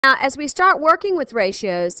Now, as we start working with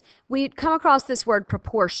ratios, we come across this word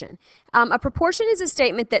proportion. A proportion is a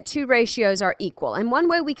statement that two ratios are equal. And one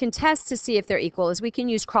way we can test to see if they're equal is we can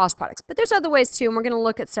use cross products. But there's other ways too, and we're going to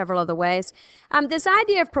look at several other ways. This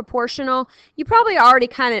idea of proportional, you probably already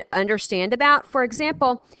kind of understand about. For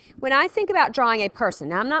example, when I think about drawing a person,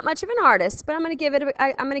 now I'm not much of an artist, but I'm going to give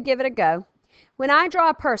it a go. When I draw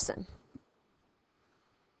a person,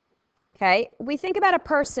 okay, we think about a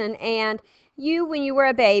person, and you, when you were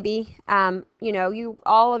a baby,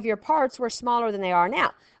 all of your parts were smaller than they are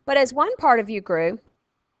now. But as one part of you grew,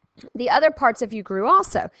 the other parts of you grew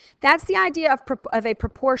also. That's the idea of a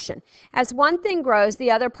proportion. As one thing grows,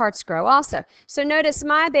 the other parts grow also. So notice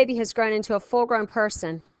my baby has grown into a full-grown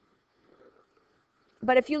person.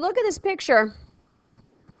 But if you look at this picture,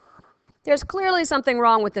 there's clearly something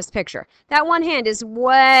wrong with this picture. That one hand is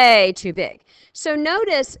way too big. So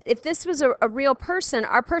notice, if this was a real person,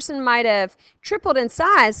 our person might have tripled in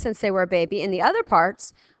size since they were a baby in the other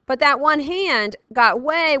parts, but that one hand got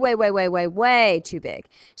way, way, way, way, way, way too big.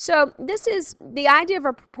 So this is, the idea of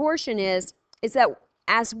a proportion is that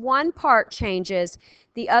as one part changes,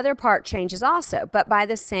 the other part changes also, but by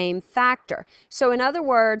the same factor. So in other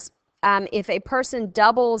words, if a person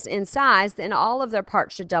doubles in size, then all of their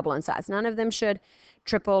parts should double in size. None of them should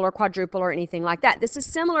triple or quadruple or anything like that. This is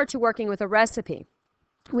similar to working with a recipe.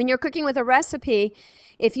 When you're cooking with a recipe,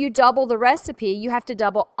 if you double the recipe, you have to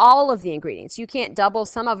double all of the ingredients. You can't double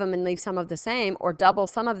some of them and leave some of the same, or double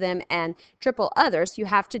some of them and triple others. You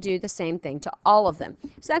have to do the same thing to all of them.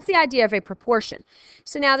 So that's the idea of a proportion.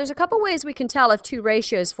 So now there's a couple ways we can tell if two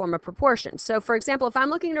ratios form a proportion. So for example, if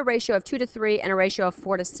I'm looking at a ratio of 2 to 3 and a ratio of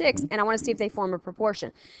 4 to 6, and I want to see if they form a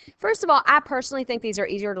proportion. First of all, I personally think these are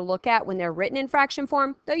easier to look at when they're written in fraction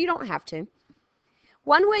form, though you don't have to.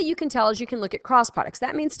 One way you can tell is you can look at cross products.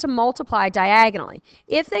 That means to multiply diagonally.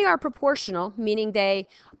 If they are proportional, meaning they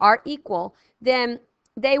are equal, then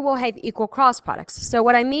they will have equal cross products. So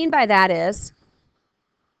what I mean by that is,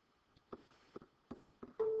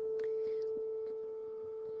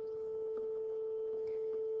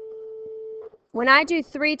 when I do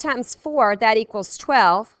 3 times 4, that equals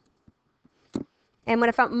 12. And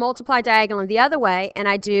if I multiply diagonally the other way, and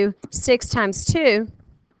I do 6 times 2,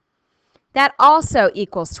 that also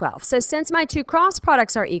equals 12. So since my two cross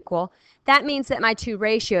products are equal, that means that my two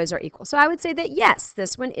ratios are equal. So I would say that yes,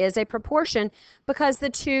 this one is a proportion because the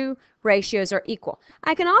two ratios are equal.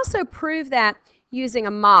 I can also prove that using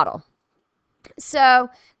a model. So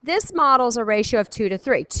this model is a ratio of 2 to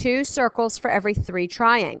 3, 2 circles for every 3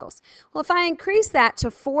 triangles. Well, if I increase that to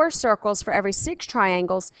 4 circles for every 6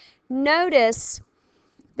 triangles, notice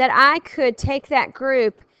that I could take that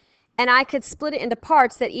group and I could split it into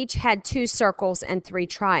parts that each had 2 circles and 3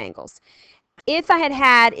 triangles. If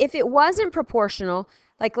it wasn't proportional,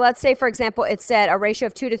 like let's say, for example, it said a ratio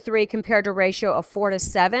of 2 to 3 compared to a ratio of 4 to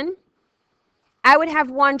 7, I would have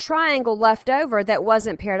one triangle left over that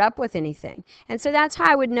wasn't paired up with anything. And so that's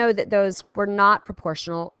how I would know that those were not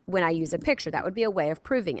proportional when I use a picture. That would be a way of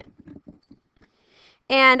proving it.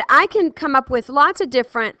 And I can come up with lots of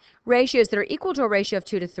different ratios that are equal to a ratio of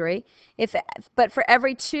 2 to 3. But for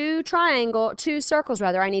every 2 circles,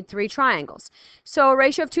 I need 3 triangles. So a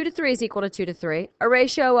ratio of 2 to 3 is equal to 2 to 3. A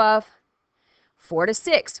ratio of 4 to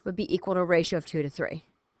 6 would be equal to a ratio of 2 to 3.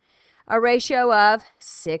 A ratio of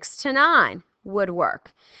 6 to 9 would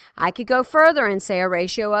work. I could go further and say a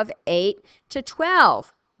ratio of 8 to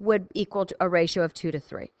 12 would equal to a ratio of 2 to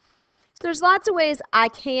 3. There's lots of ways I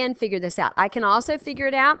can figure this out. I can also figure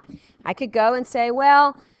it out. I could go and say,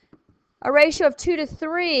 well, a ratio of 2 to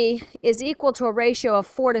 3 is equal to a ratio of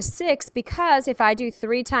 4 to 6 because if I do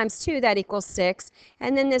 3 times 2, that equals 6.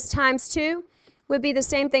 And then this times 2 would be the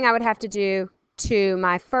same thing I would have to do to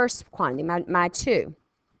my first quantity, my 2.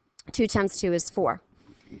 2 times 2 is 4.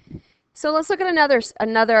 So let's look at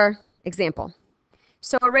another example.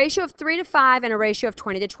 So a ratio of 3 to 5 and a ratio of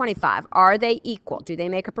 20 to 25, are they equal? Do they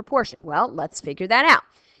make a proportion? Well, let's figure that out.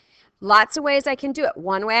 Lots of ways I can do it.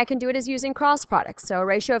 One way I can do it is using cross products. So a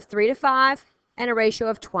ratio of 3 to 5 and a ratio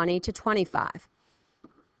of 20 to 25.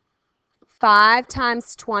 5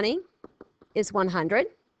 times 20 is 100.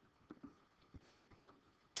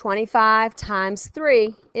 25 times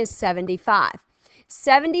 3 is 75.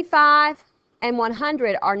 75 and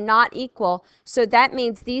 100 are not equal, so that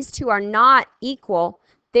means these two are not equal.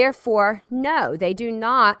 Therefore, no, they do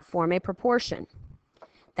not form a proportion.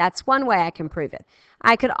 That's one way I can prove it.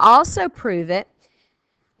 I could also prove it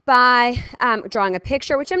by drawing a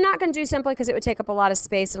picture, which I'm not going to do simply because it would take up a lot of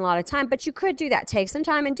space and a lot of time, but you could do that. Take some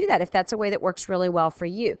time and do that if that's a way that works really well for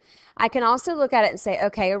you. I can also look at it and say,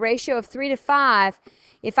 okay, a ratio of 3 to 5,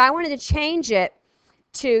 if I wanted to change it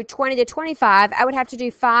to 20 to 25, I would have to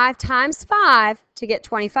do 5 times 5 to get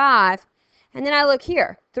 25. And then I look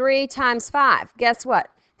here, 3 times 5. Guess what?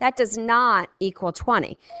 That does not equal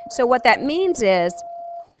 20. So what that means is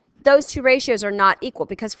those two ratios are not equal,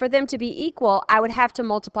 because for them to be equal, I would have to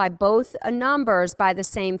multiply both numbers by the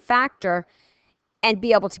same factor and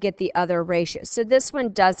be able to get the other ratio. So this one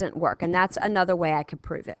doesn't work, and that's another way I could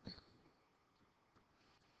prove it.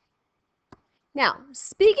 Now,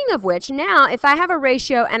 speaking of which, now if I have a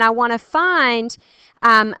ratio and I want to find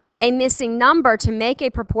a missing number to make a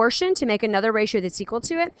proportion, to make another ratio that's equal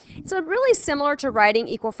to it, it's really similar to writing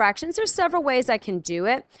equal fractions. There's several ways I can do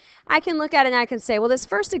it. I can look at it and I can say, well, this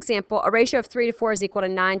first example, a ratio of 3 to 4 is equal to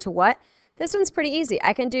 9 to what? This one's pretty easy.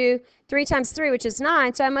 I can do 3 times 3, which is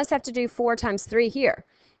 9, so I must have to do 4 times 3 here,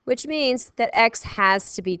 which means that x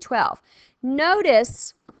has to be 12.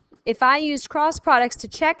 Notice, if I used cross products to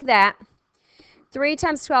check that, 3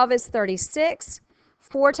 times 12 is 36.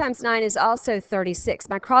 4 times 9 is also 36.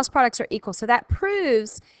 My cross products are equal, so that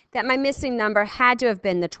proves that my missing number had to have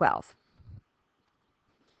been the 12.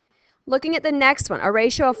 Looking at the next one, a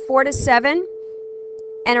ratio of 4 to 7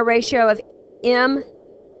 and a ratio of m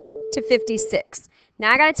to 56.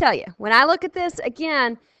 Now I got to tell you, when I look at this,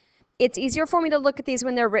 again, it's easier for me to look at these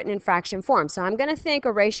when they're written in fraction form. So I'm going to think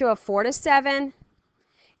a ratio of 4 to 7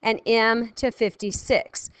 and m to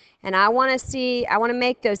 56. And I want to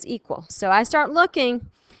make those equal. So I start looking,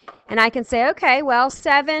 and I can say, okay, well,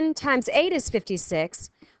 7 times 8 is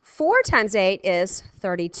 56. 4 times 8 is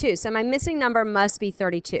 32. So my missing number must be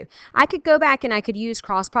 32. I could go back and I could use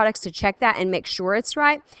cross products to check that and make sure it's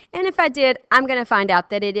right. And if I did, I'm going to find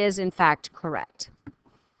out that it is, in fact, correct.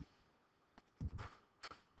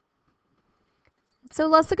 So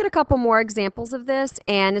let's look at a couple more examples of this.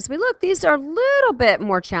 And as we look, these are a little bit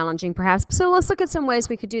more challenging, perhaps. So let's look at some ways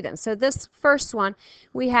we could do them. So this first one,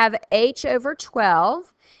 we have h over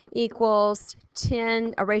 12 equals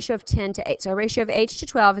 10, a ratio of 10 to 8. So a ratio of h to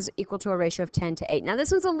 12 is equal to a ratio of 10 to 8. Now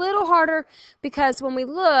this one's a little harder because when we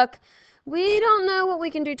look, we don't know what we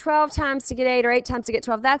can do 12 times to get 8 or 8 times to get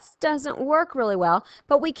 12. That doesn't work really well,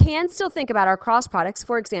 but we can still think about our cross products.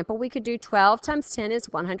 For example, we could do 12 times 10 is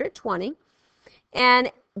 120.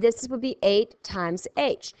 And this would be 8 times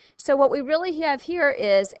h. So what we really have here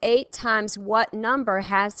is 8 times what number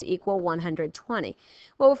has to equal 120.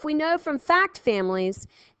 Well, if we know from fact families,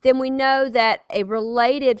 then we know that a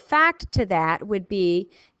related fact to that would be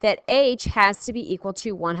that h has to be equal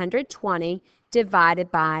to 120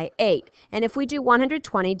 divided by 8. And if we do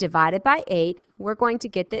 120 divided by 8, we're going to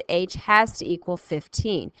get that h has to equal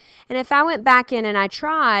 15. And if I went back in and I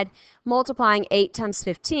tried multiplying 8 times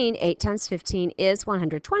 15, 8 times 15 is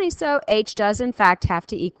 120, so h does in fact have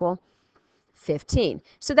to equal 15.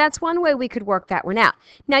 So that's one way we could work that one out.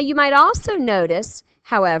 Now you might also notice,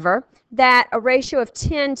 however, that a ratio of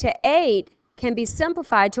 10 to 8 can be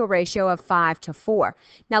simplified to a ratio of 5 to 4.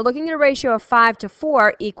 Now looking at a ratio of 5 to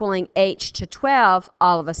 4 equaling h to 12,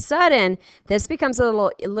 all of a sudden this becomes a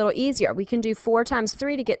little easier. We can do 4 times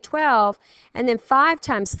 3 to get 12, and then 5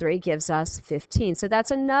 times 3 gives us 15. So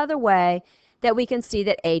that's another way that we can see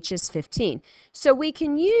that h is 15. So we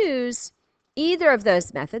can use either of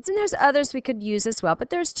those methods, and there's others we could use as well,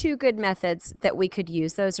 but there's two good methods that we could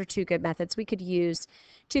use. Those are two good methods we could use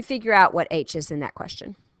to figure out what h is in that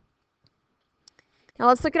question. Now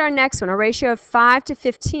let's look at our next one. A ratio of 5 to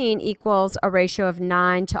 15 equals a ratio of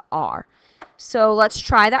 9 to r. So let's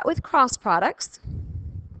try that with cross products.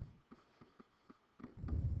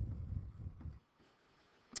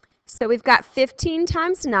 So we've got 15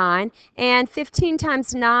 times 9, and 15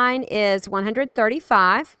 times 9 is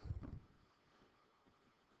 135.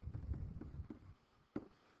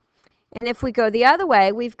 And if we go the other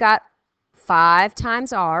way, we've got 5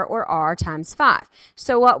 times r, or r times 5.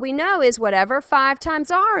 So what we know is whatever 5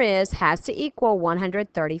 times r is has to equal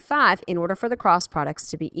 135 in order for the cross products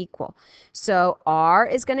to be equal. So r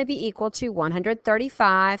is going to be equal to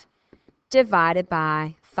 135 divided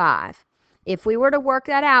by 5. If we were to work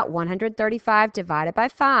that out, 135 divided by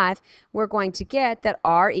 5, we're going to get that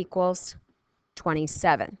r equals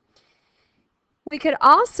 27. We could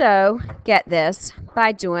also get this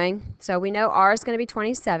by doing, so we know r is going to be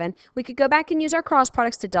 27. We could go back and use our cross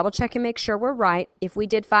products to double check and make sure we're right. If we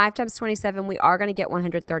did 5 times 27, we are going to get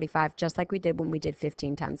 135, just like we did when we did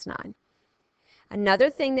 15 times 9. Another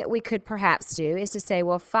thing that we could perhaps do is to say,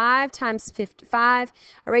 well, 5 times 5,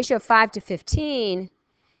 a ratio of 5 to 15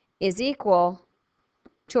 is equal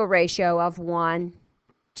to a ratio of 1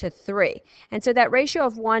 to 3. And so that ratio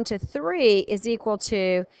of 1 to 3 is equal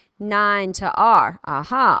to 9 to r.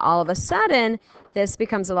 Aha, all of a sudden, this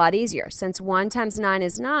becomes a lot easier. Since 1 times 9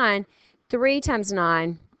 is 9, 3 times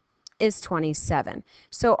 9 is 27.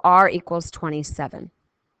 So R equals 27.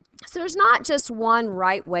 So there's not just one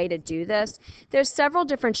right way to do this. There's several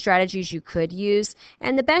different strategies you could use,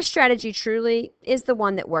 and the best strategy truly is the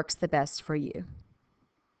one that works the best for you.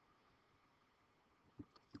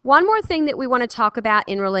 One more thing that we want to talk about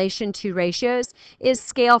in relation to ratios is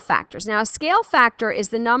scale factors. Now, a scale factor is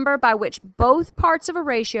the number by which both parts of a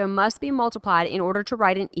ratio must be multiplied in order to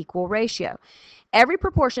write an equal ratio. Every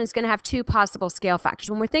proportion is going to have two possible scale factors.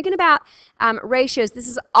 When we're thinking about ratios, this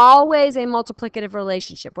is always a multiplicative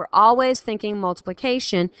relationship. We're always thinking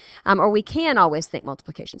multiplication, or we can always think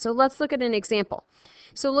multiplication. So let's look at an example.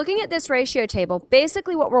 So looking at this ratio table,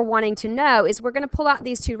 basically what we're wanting to know is we're going to pull out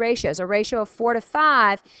these two ratios. A ratio of 4 to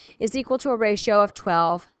 5 is equal to a ratio of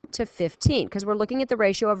 12 to 15 because we're looking at the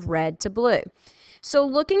ratio of red to blue. So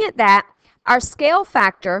looking at that, our scale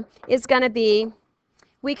factor is going to be,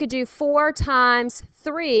 we could do 4 times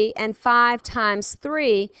 3 and 5 times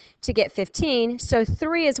 3 to get 15. So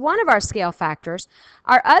 3 is one of our scale factors.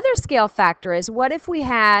 Our other scale factor is, what if we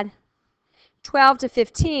had 12 to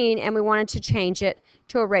 15 and we wanted to change it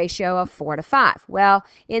to a ratio of 4 to 5. Well,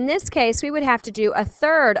 in this case, we would have to do a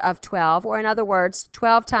third of 12, or in other words,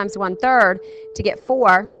 12 times 1/3 to get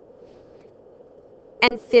 4,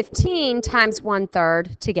 and 15 times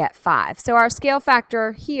 1/3 to get 5. So our scale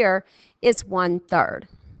factor here is 1/3.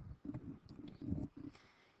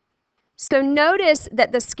 So notice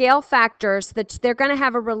that the scale factors, that they're going to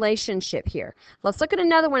have a relationship here. Let's look at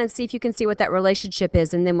another one and see if you can see what that relationship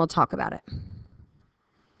is, and then we'll talk about it.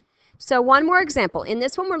 So one more example. In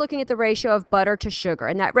this one, we're looking at the ratio of butter to sugar,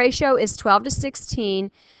 and that ratio is 12 to 16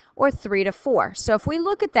 or 3 to 4. So if we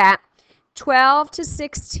look at that, 12 to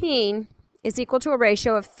 16 is equal to a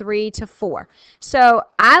ratio of 3 to 4. So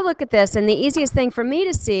I look at this, and the easiest thing for me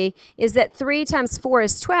to see is that 3 times 4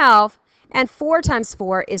 is 12, and 4 times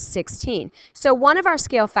 4 is 16. So one of our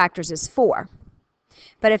scale factors is 4.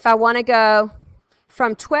 But if I want to go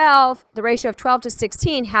from 12, the ratio of 12 to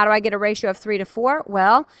 16, how do I get a ratio of 3 to 4?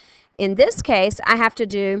 Well, in this case, I have to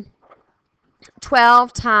do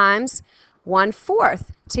 12 times 1/4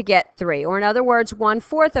 to get 3. Or in other words,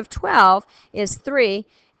 1/4 of 12 is 3,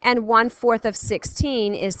 and 1/4 of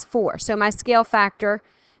 16 is 4. So my scale factor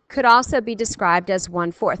could also be described as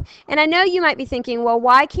 1/4. And I know you might be thinking, well,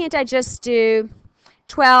 why can't I just do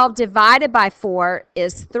 12 divided by 4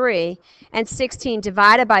 is 3, and 16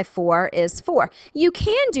 divided by 4 is 4. You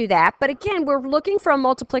can do that, but again, we're looking for a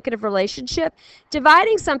multiplicative relationship.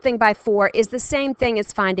 Dividing something by 4 is the same thing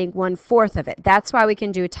as finding 1/4 of it. That's why we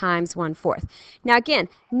can do times 1/4. Now again,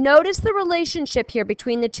 notice the relationship here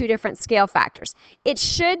between the two different scale factors. It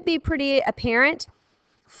should be pretty apparent.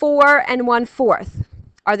 4 and 1/4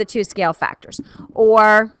 are the two scale factors,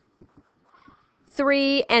 or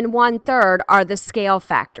 3 and 1/3 are the scale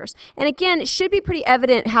factors. And again, it should be pretty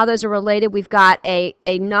evident how those are related. We've got a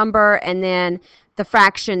number and then the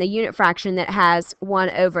fraction, the unit fraction that has 1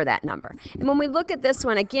 over that number. And when we look at this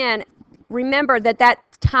one, again, remember that that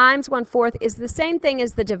times 1/4 is the same thing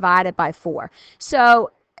as the divided by 4.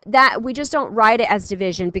 So that we just don't write it as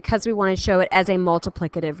division because we want to show it as a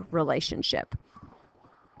multiplicative relationship.